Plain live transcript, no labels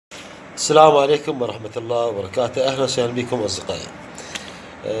السلام عليكم ورحمة الله وبركاته. أهلا وسهلا بكم أصدقائي.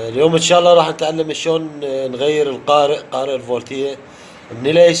 اليوم إن شاء الله راح نتعلم شلون نغير قارئ الفولتية من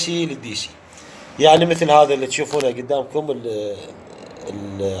الاي سي للدي سي. يعني مثل هذا اللي تشوفونه قدامكم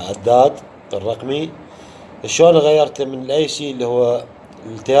العداد الرقمي، شلون غيرته من الاي سي اللي هو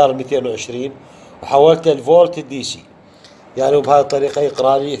التيار 220 وحولته الفولت الدي سي. يعني بهذه الطريقة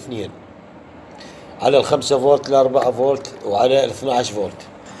يقرأ لي 2 على ال5 فولت ل4 فولت وعلى ال12 فولت.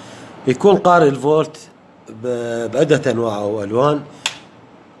 يكون قارئ الفولت بعدة أنواع أو ألوان،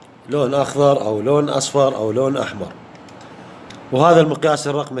 لون أخضر أو لون أصفر أو لون أحمر، وهذا المقياس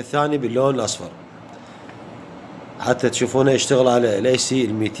الرقم الثاني باللون الأصفر حتى تشوفونه يشتغل على الاي سي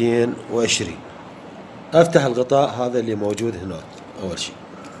 220. أفتح الغطاء هذا اللي موجود هناك أول شيء،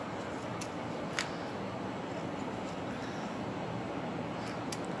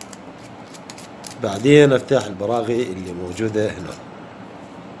 بعدين أفتح البراغي اللي موجودة هنا.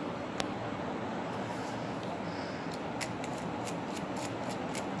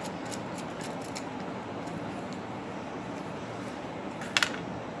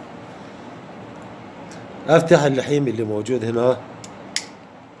 افتح اللحيم اللي موجود هنا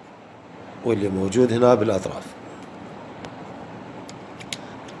واللي موجود هنا بالاطراف.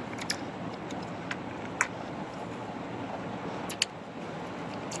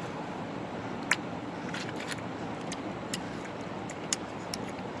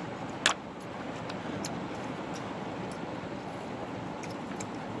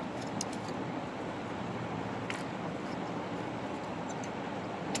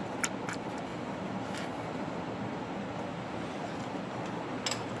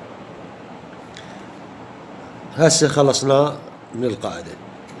 هسه خلصنا من القاعدة.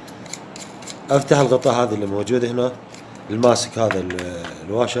 افتح الغطاء هذا اللي موجود هنا، الماسك هذا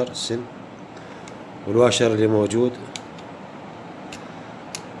الواشر السن والواشر اللي موجود.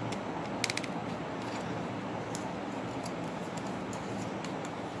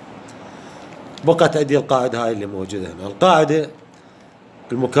 بقت عندي القاعدة هاي اللي موجودة هنا. القاعدة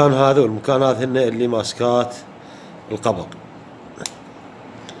المكان هذا والمكان هذا هن اللي ماسكات القبض،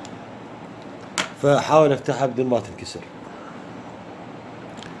 فحاول افتحها بدون ما تنكسر.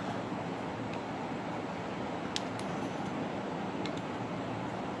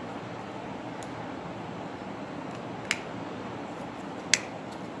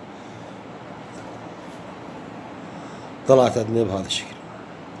 طلعت عندنا بهذا الشكل.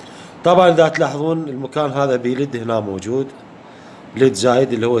 طبعا اذا تلاحظون المكان هذا بليد هنا موجود، ليد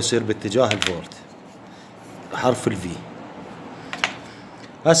زايد اللي هو يصير باتجاه الفولت، حرف الفي.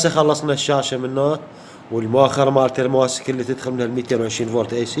 هسه خلصنا الشاشة منه والمؤخرة مالته المواسك اللي تدخل من 220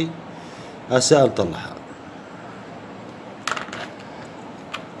 فولت اي سي. هسه نطلعها.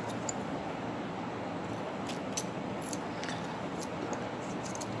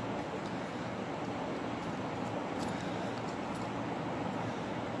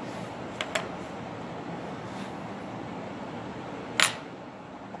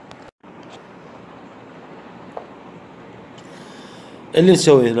 اللي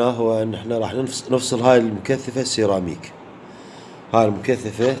نسويه هنا هو ان احنا راح نفصل هاي المكثفة السيراميك. هاي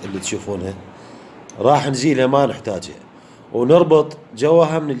المكثفة اللي تشوفونها راح نزيلها، ما نحتاجها، ونربط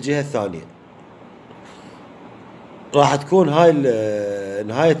جواها من الجهة الثانية. راح تكون هاي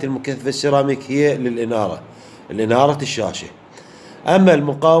نهاية المكثفة السيراميك هي للإنارة، الإنارة الشاشة. أما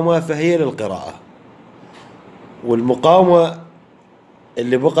المقاومة فهي للقراءة، والمقاومة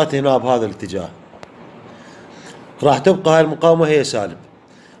اللي بقت هنا بهذا الاتجاه راح تبقى هاي المقاومة هي سالب.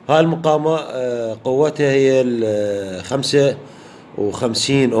 هاي المقاومة قوتها هي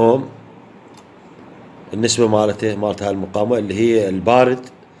 55 اوم. النسبة مالت هاي المقاومة اللي هي البارد،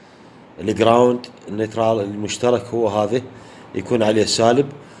 الجراوند، النيترال، المشترك هو هذا يكون عليه سالب.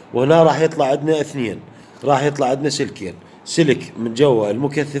 وهنا راح يطلع عندنا 2، راح يطلع عندنا سلكين، سلك من جوا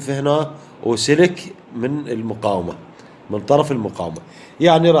المكثفة هنا وسلك من المقاومة، من طرف المقاومة.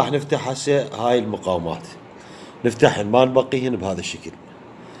 يعني راح نفتح هسه هاي المقاومات، نفتحهن ما نبقيهن بهذا الشكل،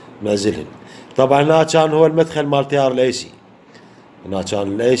 نعزلهن. طبعا هنا كان هو المدخل مال تيار الاي سي، هنا كان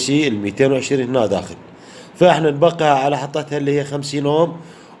الاي سي ال 220 هنا داخل، فاحنا نبقيها على حطتها اللي هي 50 اوم،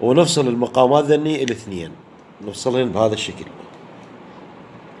 ونفصل المقاومات ذني الاثنين، نفصلهن بهذا الشكل.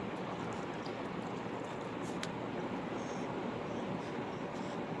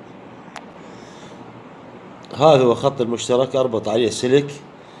 هذا هو خط المشترك، اربط عليه سلك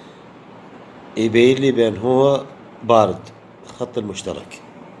يبين لي بان هو بارد، خط المشترك.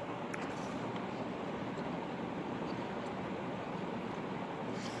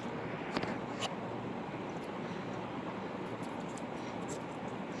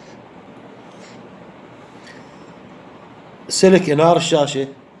 سلك انار الشاشة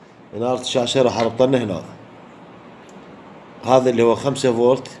إنارة الشاشة راح أربط لنا هنا. هذا اللي هو 5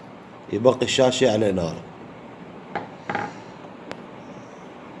 فولت يبقي الشاشة على إنارة.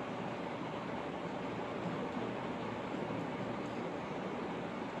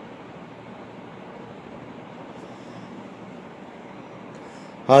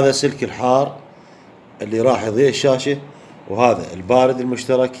 هذا سلك الحار اللي راح يضيء الشاشة، وهذا البارد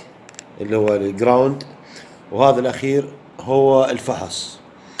المشترك اللي هو الجراوند، وهذا الأخير هو الفحص.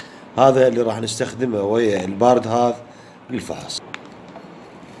 هذا اللي راح نستخدمه ويا البارد هذا للفحص.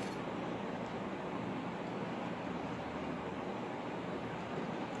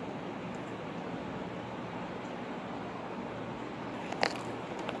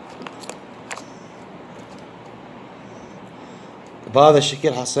 بهذا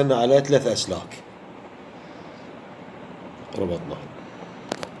الشكل حصلنا على 3 أسلاك ربطنا.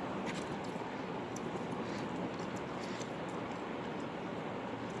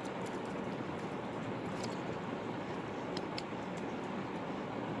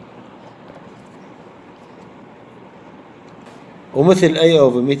 ومثل أي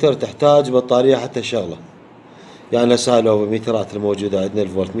أوفوميتر تحتاج بطارية حتى شغله. يعني هسه الأوفوميترات الموجودة عندنا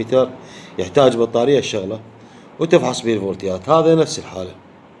الفولتميتر يحتاج بطارية شغله وتفحص به الفولتيات. هذا نفس الحالة،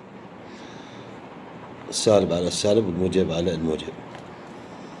 السالب على السالب والموجب على الموجب.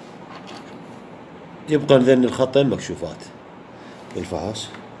 يبقى ذن الخطين مكشوفات للفحص.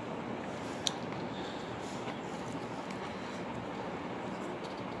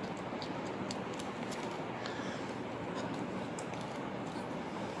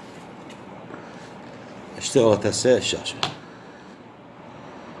 اشتغلت هسه الشاشة.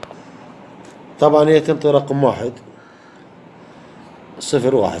 طبعا هي تنطي رقم 1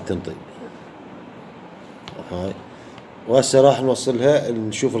 0 1 تنطي هاي، وهسه راح نوصلها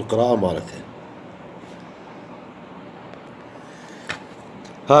نشوف القراءة مالتها.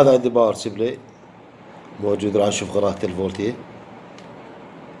 هذا عندي باور سبلاي موجود، راح نشوف قراءة الفولتية.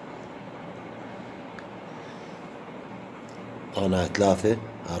 أنا 3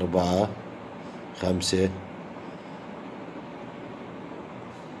 4 5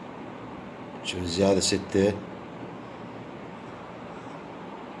 شوف الزيادة 6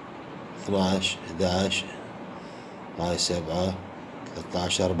 12 11 هاي 7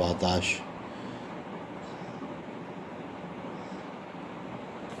 13 14.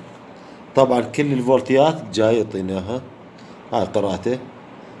 طبعا كل الفولتيات جاي يعطيناها. هاي قراءته.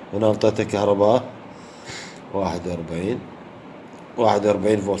 هنا انطيته كهرباء 41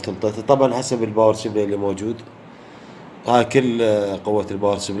 فولت انطيته، طبعا حسب الباور سبلاي اللي موجود. هاي كل قوة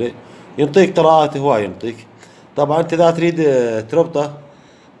الباور سبلاي ينطيك قراءات هواي ينطيك. طبعا انت اذا تريد تربطه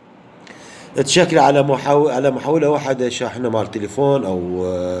تشكله على محولة وحدة، شاحنة مال تليفون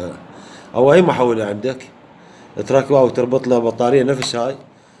او اي محولة عندك، تركبها وتربط له بطارية نفس هاي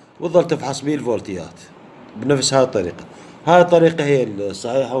وتظل تفحص به الفولتيات بنفس هاي الطريقة. هاي الطريقة هي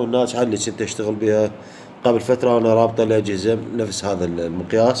الصحيحة والناجحة اللي كنت اشتغل بها قبل فترة، وانا رابطة الأجهزة نفس هذا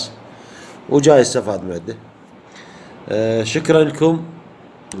المقياس وجاي استفاد من عنده. شكرا لكم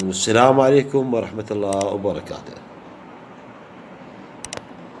والسلام عليكم ورحمة الله وبركاته.